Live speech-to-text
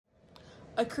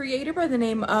A creator by the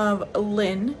name of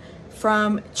Lynn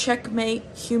from Checkmate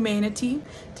Humanity.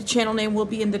 The channel name will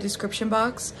be in the description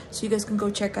box, so you guys can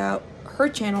go check out her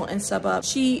channel and sub up.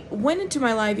 She went into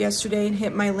my live yesterday and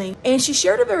hit my link, and she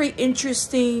shared a very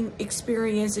interesting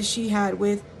experience that she had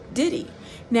with Diddy.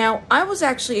 Now, I was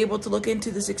actually able to look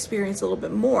into this experience a little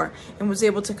bit more and was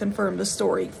able to confirm the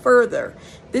story further.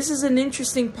 This is an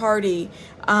interesting party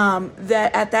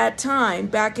that at that time,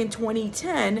 back in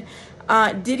 2010,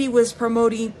 Diddy was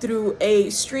promoting through a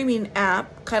streaming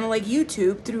app, kind of like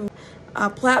YouTube, through a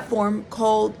platform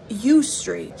called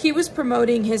Ustream. He was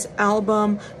promoting his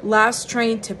album Last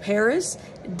Train to Paris,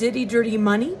 Diddy Dirty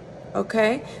Money,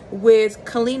 okay, with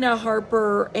Kalina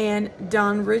Harper and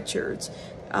Don Richards.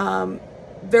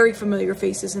 Very familiar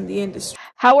faces in the industry.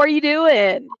 How are you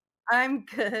doing? I'm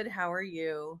good. How are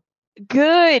you?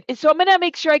 Good. And so I'm gonna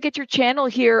make sure I get your channel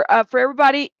here for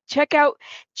everybody. Check out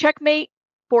Checkmate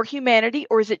for Humanity,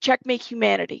 or is it Checkmate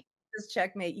Humanity? Just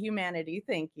Checkmate Humanity.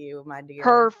 Thank you, my dear.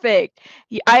 Perfect.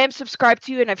 I am subscribed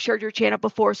to you, and I've shared your channel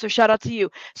before, so shout out to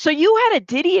you. So you had a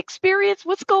Diddy experience.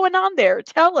 What's going on there?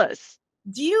 Tell us.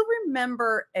 Do you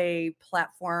remember a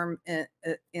platform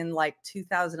in like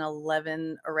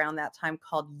 2011 around that time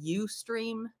called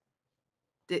Ustream?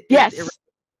 Yes.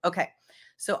 Okay.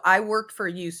 So I worked for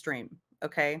Ustream,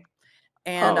 okay?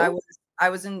 And I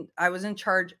was in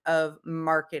charge of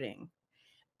marketing.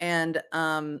 And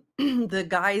the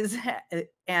guys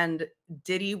and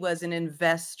Diddy was an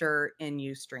investor in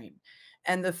Ustream.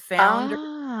 And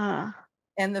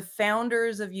the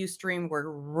founders of Ustream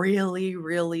were really,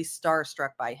 really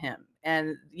starstruck by him.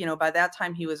 And, you know, by that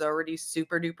time he was already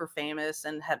super duper famous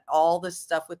and had all this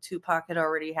stuff with Tupac had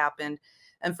already happened.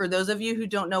 And for those of you who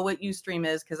don't know what Ustream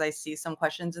is, because I see some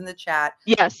questions in the chat.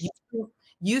 Yes.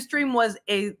 Ustream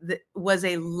was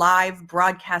a live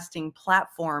broadcasting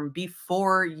platform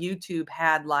before YouTube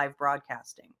had live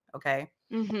broadcasting. Okay.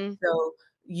 Mm-hmm. So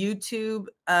YouTube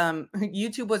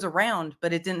was around,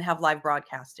 but it didn't have live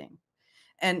broadcasting.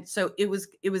 And so it was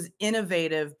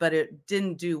innovative, but it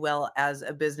didn't do well as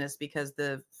a business because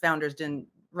the founders didn't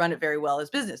run it very well as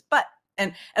business. But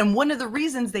and one of the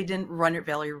reasons they didn't run it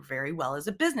very, very well as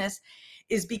a business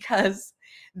is because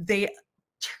they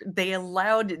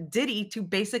allowed Diddy to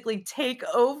basically take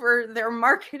over their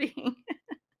marketing.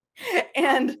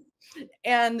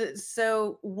 and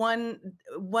so when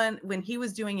he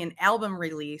was doing an album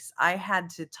release, I had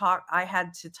to talk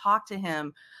to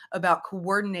him about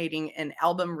coordinating an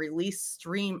album release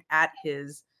stream at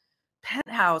his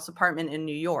penthouse apartment in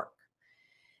New York.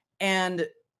 And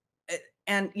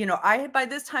you know, by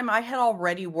this time I had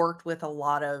already worked with a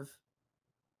lot of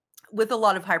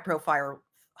high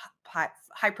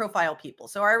profile people.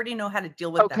 So I already know how to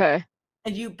deal with them.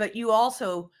 But you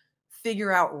also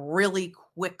figure out really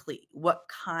quickly what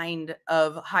kind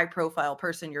of high profile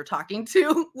person you're talking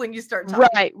to when you start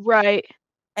talking. Right.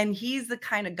 And he's the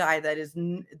kind of guy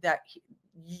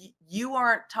you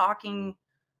aren't talking,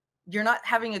 you're not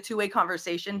having a two-way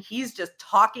conversation. He's just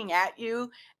talking at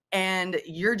you and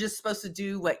you're just supposed to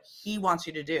do what he wants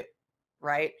you to do.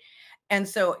 Right. And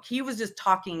so he was just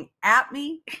talking at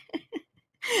me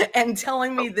and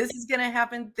telling me this is going to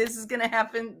happen. This is going to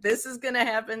happen. This is going to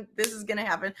happen. This is going to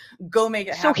happen. Go make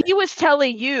it happen. So he was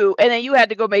telling you and then you had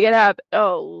to go make it happen.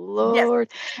 Oh, Lord.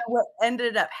 Yes. And what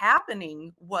ended up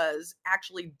happening was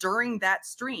actually during that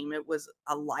stream, it was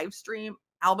a live stream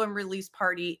album release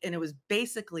party. And it was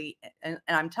basically, and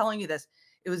I'm telling you this,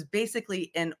 it was basically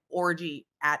an orgy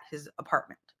at his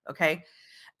apartment. Okay.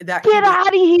 Get out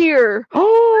of here.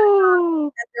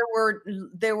 Oh,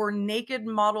 there were naked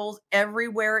models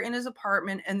everywhere in his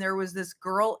apartment. And there was this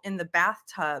girl in the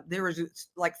bathtub. There was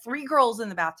like 3 girls in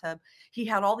the bathtub. He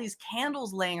had all these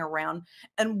candles laying around.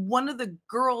 And one of the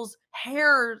girls'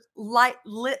 hair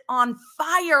lit on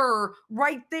fire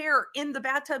right there in the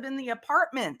bathtub in the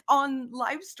apartment on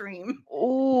live stream.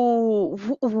 Oh,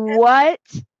 what?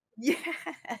 Yes.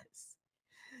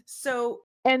 So,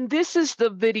 and this is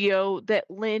the video that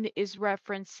Lynn is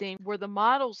referencing where the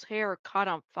model's hair caught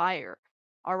on fire.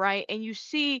 All right. And you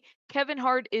see Kevin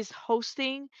Hart is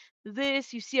hosting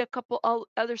this. You see a couple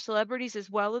other celebrities as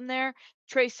well in there.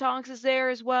 Trey Songz is there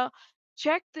as well.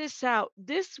 Check this out.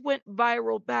 This went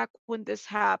viral back when this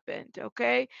happened.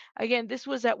 Okay. Again, this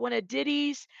was at one of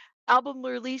Diddy's album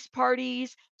release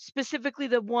parties, specifically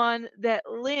the one that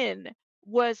Lynn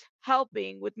was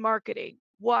helping with marketing.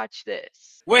 Watch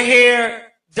this. We're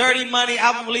here Dirty Money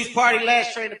album release party,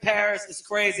 last train to Paris. It's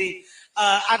crazy.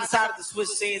 I decided to switch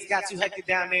scenes. It got too hectic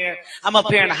down there. I'm up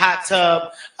here in the hot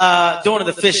tub doing it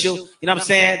official. You know what I'm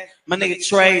saying? My nigga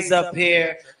Trey's up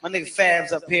here. My nigga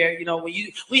Fab's up here. You know, when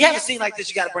you have a scene like this,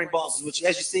 you got to bring bosses with you.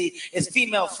 As you see, it's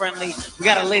female friendly. We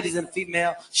got a ladies and a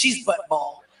female. She's butt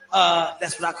ball.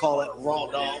 That's what I call it, raw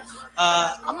dog.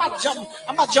 I'm not jumping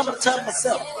the tub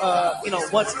myself. You know,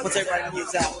 once everybody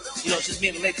moves out, you know, it's just me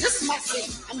and the ladies. This is my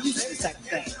scene. I'm used to this type of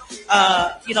thing.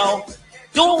 You know,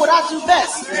 doing what I do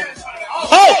best.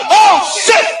 Oh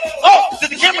shit! Oh, did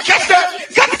the camera catch that?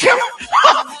 Got the camera!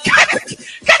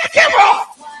 Got the camera off!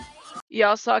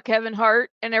 Y'all saw Kevin Hart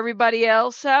and everybody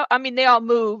else out. I mean, they all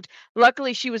moved.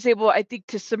 Luckily, she was able, I think,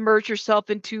 to submerge herself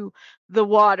into the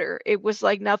water. It was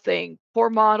like nothing. Poor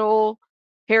model,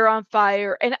 hair on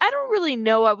fire. And I don't really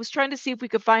know. I was trying to see if we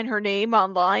could find her name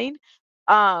online.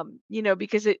 You know,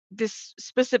 because this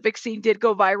specific scene did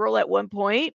go viral at one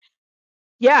point.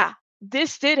 Yeah,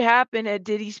 this did happen at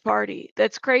Diddy's party.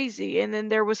 That's crazy. And then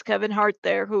there was Kevin Hart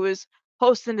there who was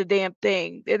hosting the damn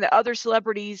thing, and the other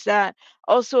celebrities that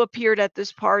also appeared at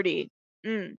this party.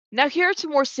 Now here are some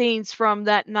more scenes from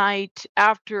that night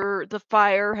after the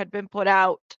fire had been put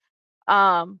out.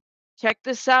 Check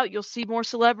this out. You'll see more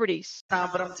celebrities. But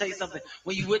I'm gonna tell you something.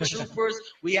 When you with troopers,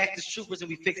 we act as troopers and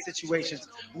we fix situations.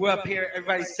 We're up here,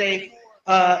 everybody's safe.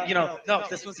 You know, no,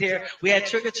 this one's here. We had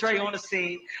Trigger Trey on the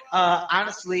scene.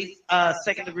 Honestly,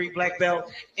 second degree black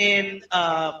belt in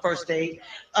first aid.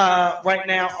 Right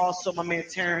now, also my man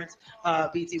Terrence,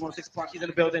 BT 106 Park, he's in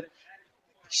the building.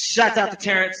 Shout out to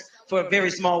Terrence for a very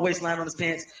small waistline on his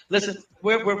pants. Listen,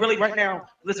 we're really right now.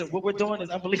 Listen, what we're doing is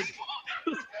unbelievable.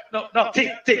 No,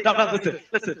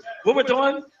 listen. What we're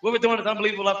doing is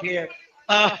unbelievable up here.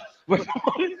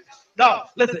 No,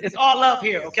 listen, it's all love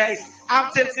here, okay?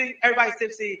 I'm tipsy, everybody's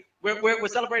tipsy. We're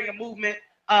celebrating a movement,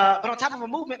 but on top of a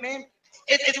movement, man,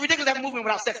 it's ridiculous to have a movement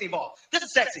without sexy involved. This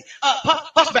is sexy.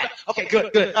 Push back. Okay,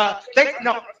 good.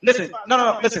 Listen.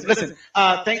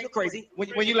 Things were crazy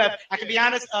when you left. I can be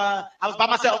honest. I was by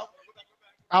myself.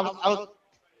 I was a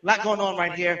lot going on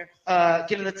right here.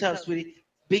 Get in the tub, sweetie.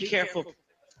 Be careful.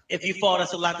 If you fall,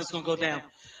 that's a lot that's gonna go down.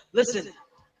 Listen.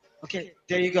 Okay,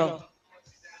 there you go.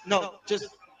 No, just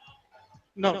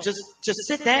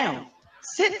sit down.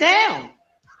 Sit down.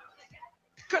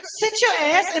 Girl, sit your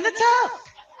ass in the tub.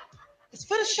 It's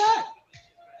for the shot.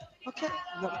 Okay.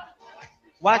 No.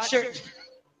 Watch your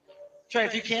Trey.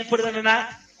 If you can't put it in the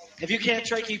knot. If you can't,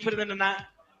 Trey, can you put it in the knot?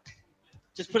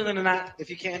 Just put it in the knot. If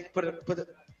you can, put a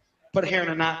hair in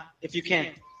a knot. If you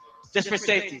can, just for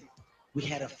safety. We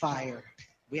had a fire.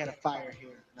 Here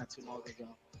not too long ago.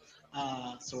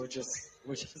 So we're just,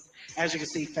 as you can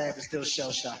see, Fab is still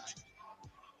shell shocked.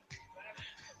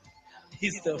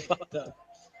 He's still fucked up.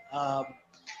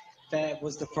 Fab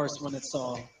was the first one that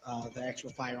saw the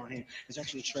actual fire on him. It's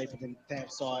actually Trey, but then Fab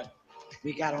saw it.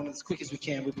 We got on it as quick as we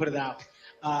can. We put it out.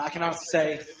 I can honestly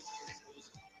say,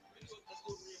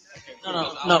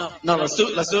 no. Let's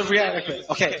do a reaction.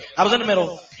 Okay, I was in the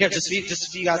middle. Here, just so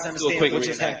you guys understand what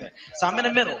just happened. So I'm in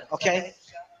the middle. Okay.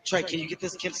 Trey, can you get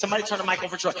this? Can somebody turn the mic on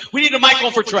for Trey? We need a mic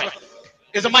on for Trey.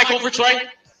 Is a mic on for Trey?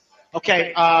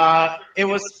 Okay. It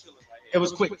was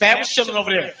quick. Fab was chilling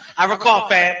over there. I recall,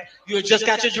 Fab, you had just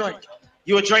got your drink.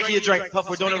 You were drinking your drink. Puff,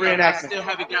 we're doing a reenactment. Still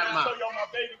haven't gotten mine.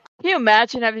 Can you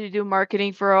imagine having to do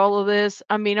marketing for all of this?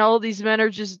 I mean, all of these men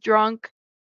are just drunk.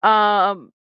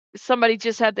 Somebody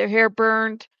just had their hair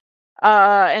burned,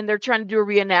 and they're trying to do a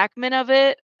reenactment of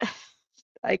it.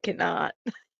 I cannot.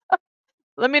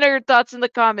 Let me know your thoughts in the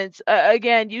comments.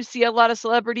 Again, you see a lot of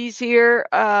celebrities here.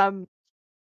 Yeah,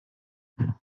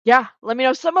 let me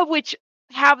know, some of which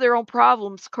have their own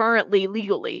problems currently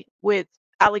legally with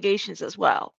allegations as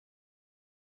well.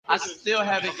 I still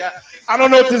haven't got. I don't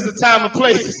know if this is the time or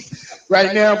place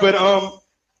right now, but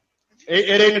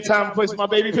it ain't the time or place for my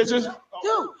baby pictures.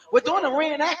 Dude, we're doing a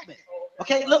reenactment.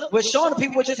 Okay, look, we're showing the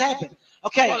people what just happened.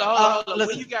 Okay, Hold on. listen.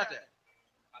 When you got that?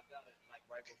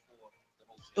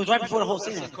 It was right before the whole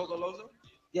scene. That's Coco Lozo?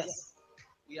 Yes.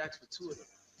 We asked for 2 of them.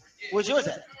 Where's yours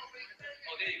at?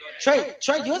 Trey,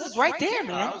 yours is right there,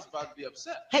 man. I was about to be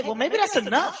upset. Hey, well, maybe that's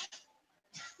enough.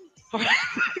 All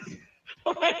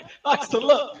right. So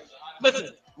look, listen,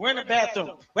 we're in the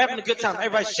bathroom. We're having a good time.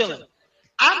 Everybody's chilling.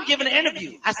 I'm giving an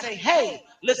interview. I say, hey,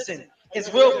 listen,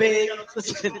 it's real big.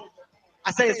 Listen,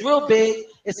 I say it's real big.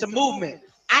 It's a movement.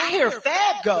 I hear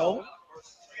Fab go.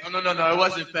 No, it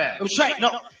wasn't Fab. It was Trey.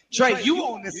 No, Trey, you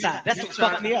on this side. That's what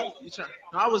fucked me up.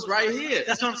 No, I was right here.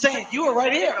 That's what I'm saying. You were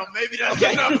right here. No, maybe that's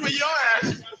enough for your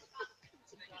ass.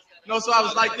 No, so I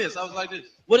was like this.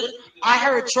 I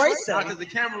heard Trey say. Because the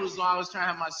camera was on. I was trying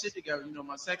to have my shit together,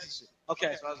 my sexy shit.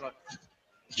 Okay. So I was like.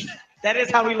 That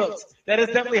is how he looks. That is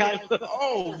definitely how he looks.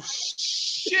 Oh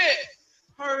shit!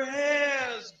 Her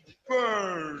hair's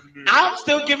burned. I'm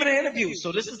still giving an interview,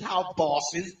 so this is how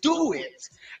bosses do it.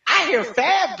 I hear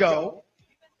Fab go.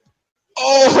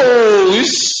 Oh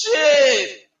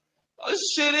shit! Oh,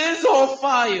 shit is on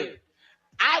fire.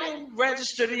 I didn't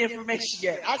register the information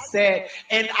yet. I said,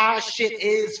 and our shit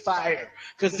is fire,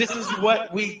 because this is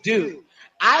what we do.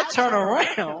 I turn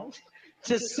around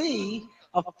to see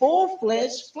a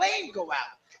full-fledged flame go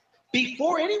out.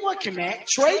 Before anyone can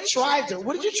act, Trey tried to.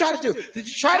 What did you try to do? Did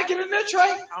you try to get in there, Trey?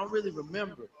 I don't really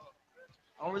remember.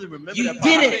 You that part.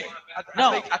 didn't.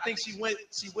 I think she went.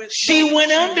 She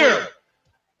went under.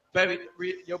 Baby,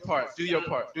 read your part. Do your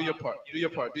part.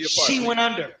 She went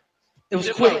under. It was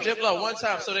dip quick. Dip low one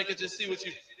time so they could just see what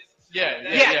you.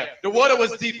 Yeah. The water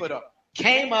was deeper though.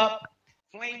 Came up.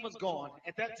 Flame was gone.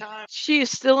 At that time, She is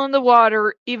still in the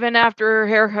water even after her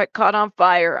hair had caught on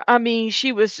fire. I mean,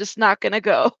 she was just not going to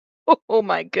go. Oh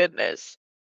my goodness.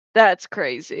 That's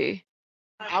crazy.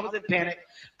 I was in panic.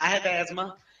 I had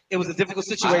asthma. It was a difficult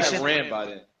I situation. had ran by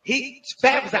then.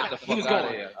 Fab was out. He was Fuck outta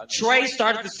going. here. Trey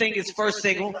started to sing his first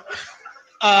single.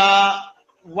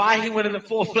 Why he went in the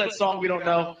full-fledged song, we don't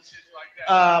know.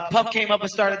 Puff came up and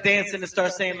started dancing and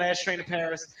started saying "Last Train to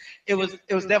Paris." It was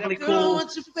definitely cool.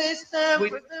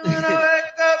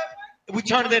 We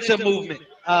turned it into a movement.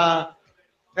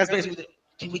 That's basically.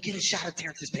 Can we get a shot of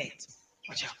Terrence's pants?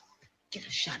 Watch out! Get a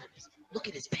shot of this. Look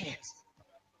at his pants.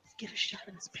 Get a shot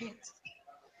of his pants.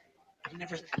 I've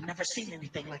never seen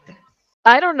anything like that.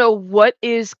 I don't know what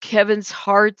is Kevin's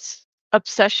Hart's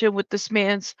obsession with this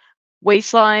man's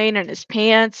waistline and his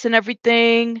pants and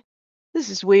everything. This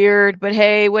is weird, but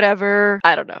hey, whatever.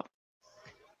 I don't know.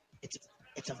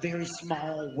 It's a very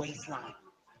small waistline.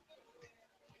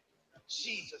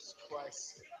 Jesus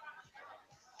Christ.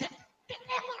 That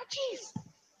MRGs.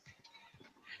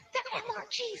 That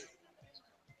MRGs.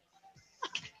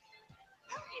 Okay.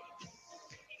 All right.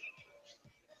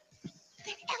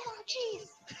 That MRGs.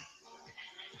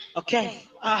 Okay.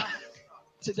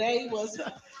 Today was.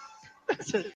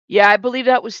 Yeah, I believe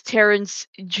that was Terrence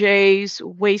J's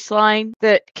waistline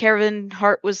that Kevin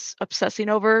Hart was obsessing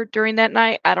over during that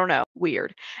night. I don't know.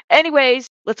 Weird. Anyways,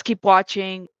 let's keep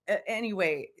watching.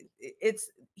 Anyway,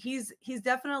 he's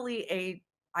definitely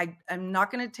I'm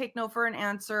not going to take no for an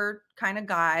answer kind of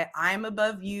guy. I'm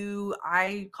above you.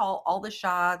 I call all the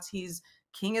shots. He's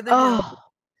king of the hill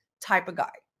type of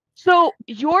guy. So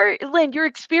Lynn, your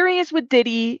experience with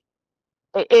Diddy,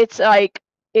 it's like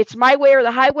it's my way or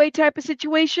the highway type of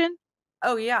situation.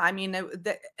 Oh yeah, I mean,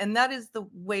 and that is the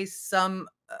way some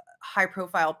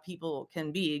high-profile people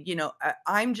can be. You know,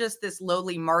 I'm just this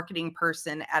lowly marketing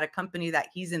person at a company that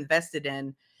he's invested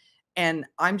in, and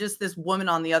I'm just this woman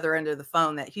on the other end of the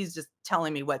phone that he's just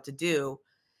telling me what to do,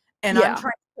 and I'm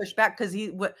trying to push back because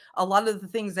a lot of the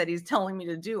things that he's telling me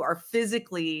to do are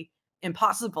physically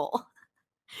impossible.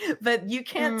 But you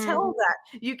can't tell that.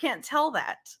 You can't tell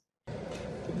that.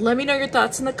 Let me know your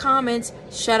thoughts in the comments.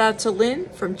 Shout out to Lynn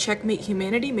from Checkmate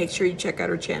Humanity. Make sure you check out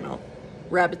her channel.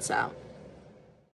 Rabbits out.